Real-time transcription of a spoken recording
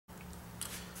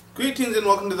Greetings and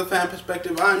welcome to the Fan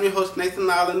Perspective. I'm your host Nathan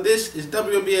Lyle, and this is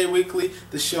WNBA Weekly,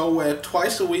 the show where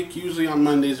twice a week, usually on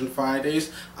Mondays and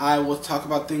Fridays, I will talk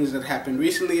about things that happened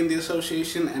recently in the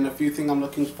association and a few things I'm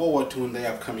looking forward to in the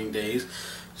upcoming days.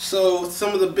 So,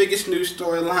 some of the biggest news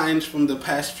storylines from the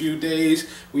past few days,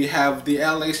 we have the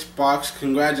LA Sparks.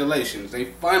 Congratulations, they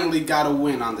finally got a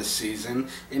win on the season,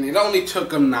 and it only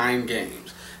took them 9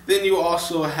 games. Then you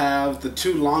also have the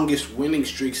 2 longest winning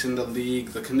streaks in the league,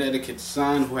 the Connecticut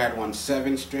Sun, who had won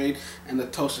 7 straight, and the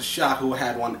Tulsa Shock, who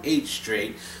had won 8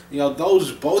 straight. You know,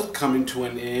 those both coming to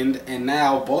an end, and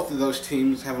now both of those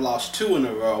teams have lost 2 in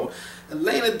a row.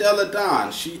 Elena Delle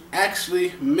Donne, she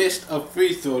actually missed a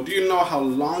free throw. Do you know how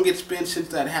long it's been since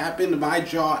that happened? My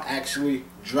jaw actually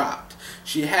dropped.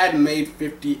 She had made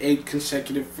 58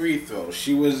 consecutive free throws.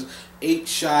 She was 8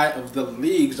 shy of the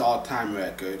league's all-time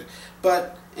record.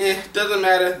 But doesn't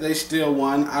matter, they still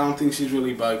won. I don't think she's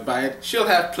really bugged by it. She'll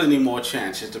have plenty more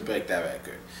chances to break that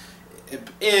record.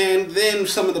 And then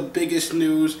some of the biggest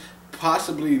news,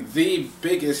 possibly the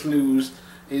biggest news,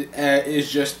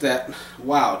 is just that,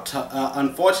 wow,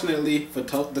 unfortunately for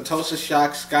the Tulsa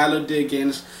Shock, Skylar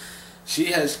Diggins, she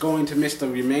is going to miss the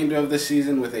remainder of the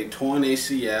season with a torn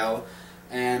ACL.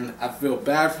 And I feel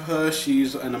bad for her.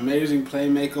 She's an amazing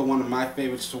playmaker, one of my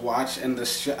favorites to watch. And the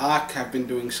Shock have been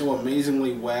doing so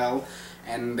amazingly well,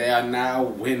 and they are now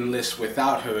winless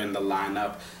without her in the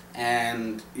lineup.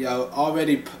 And you know,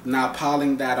 already now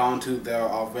piling that onto their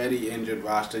already injured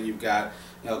roster, you've got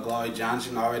Gloria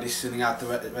Johnson already sitting out the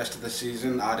rest of the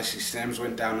season. Odyssey Sims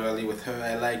went down early with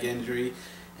her leg injury,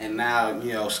 and now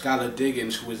Skylar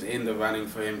Diggins, who was in the running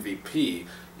for MVP.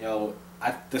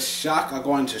 The Shock are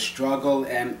going to struggle,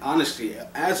 and honestly,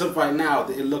 as of right now,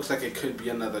 it looks like it could be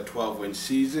another 12-win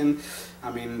season.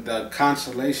 I mean, the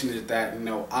consolation is that,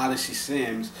 Odyssey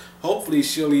Sims, hopefully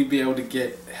she'll be able to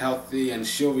get healthy and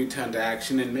she'll return to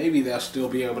action, and maybe they'll still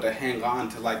be able to hang on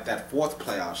to like that 4th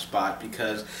playoff spot,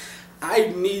 because I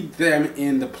need them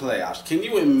in the playoffs. Can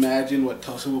you imagine what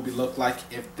Tulsa will look like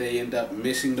if they end up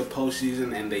missing the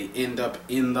postseason and they end up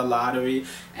in the lottery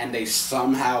and they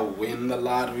somehow win the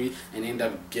lottery and end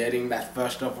up getting that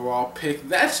 1st overall pick?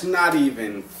 That's not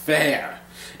even fair.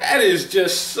 That is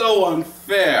just so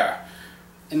unfair.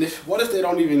 And what if they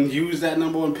don't even use that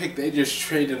 #1 pick? They just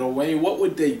trade it away. What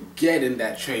would they get in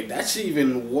that trade? That's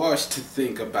even worse to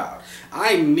think about.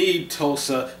 I need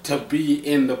Tulsa to be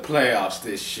in the playoffs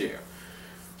this year.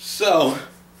 So,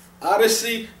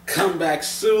 Odyssey, come back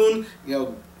soon.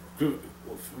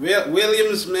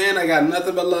 Williams, man, I got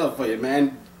nothing but love for you,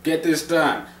 man. Get this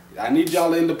done. I need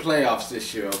y'all in the playoffs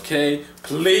this year, okay?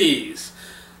 Please.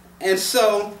 And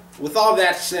so, with all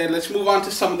that said, let's move on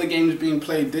to some of the games being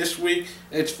played this week.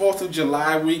 It's 4th of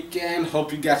July weekend.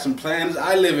 Hope you got some plans.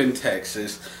 I live in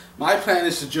Texas. My plan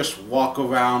is to just walk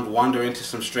around, wander into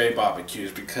some stray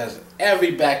barbecues, because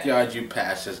every backyard you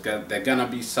pass, there's gonna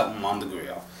be something on the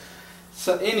grill.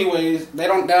 So anyways,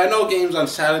 there are no games on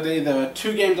Saturday. There are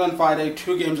 2 games on Friday,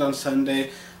 2 games on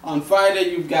Sunday. On Friday,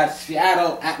 you've got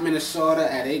Seattle at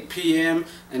Minnesota at 8 p.m.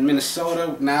 And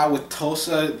Minnesota, now with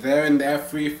Tulsa, they're in their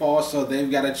free fall, so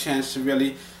they've got a chance to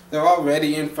really, they're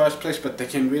already in 1st place, but they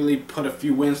can really put a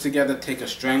few wins together, take a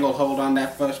stranglehold on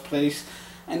that 1st place.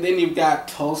 And then you've got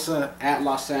Tulsa at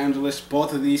Los Angeles.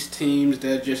 Both of these teams,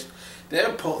 they're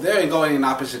going in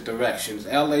opposite directions.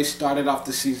 LA started off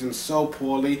the season so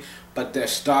poorly, but their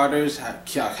starters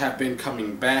have been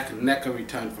coming back. Nneka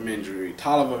returned from injury.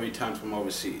 Tolliver returned from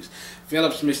overseas.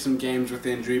 Phillips missed some games with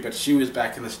injury, but she was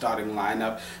back in the starting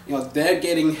lineup. They're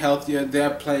getting healthier. They're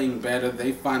playing better.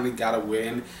 They finally got a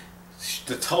win.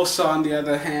 The Tulsa, on the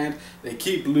other hand, they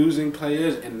keep losing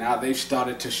players, and now they've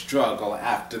started to struggle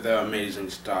after their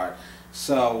amazing start.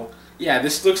 So, yeah,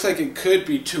 this looks like it could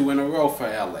be 2 in a row for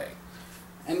LA.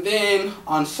 And then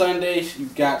on Sunday,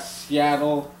 you've got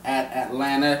Seattle at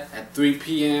Atlanta at 3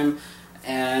 p.m.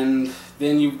 And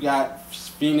then you've got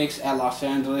Phoenix at Los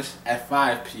Angeles at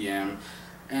 5 p.m.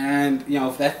 And,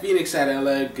 that Phoenix at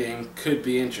LA game could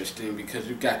be interesting, because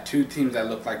you've got 2 teams that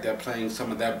look like they're playing some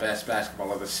of their best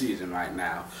basketball of the season right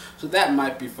now. So that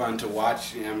might be fun to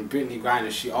watch. Brittney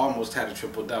Griner, she almost had a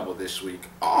triple-double this week.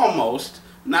 Almost.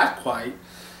 Not quite.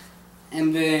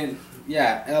 And then,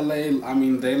 yeah, LA, I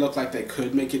mean, they look like they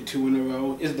could make it 2 in a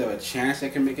row. Is there a chance they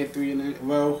can make it 3 in a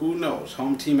row? Who knows?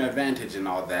 Home team advantage and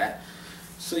all that.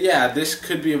 So, yeah, this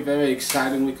could be a very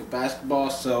exciting week of basketball.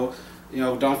 So,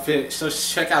 so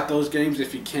check out those games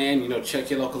if you can. Check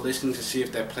your local listings to see if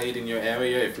they're played in your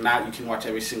area. If not, you can watch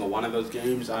every single one of those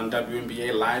games on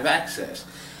WNBA Live Access.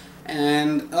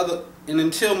 And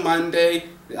until Monday,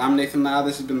 I'm Nathan Lyle.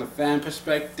 This has been the Fan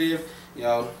Perspective.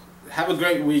 have a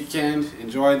great weekend.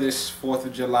 Enjoy this 4th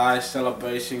of July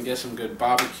celebration. Get some good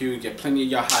barbecue. Get plenty of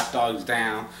your hot dogs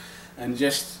down. And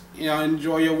just,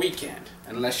 enjoy your weekend.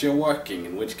 Unless you're working,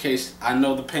 in which case, I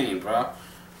know the pain, bro.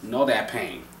 Know that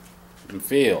pain. It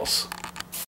feels.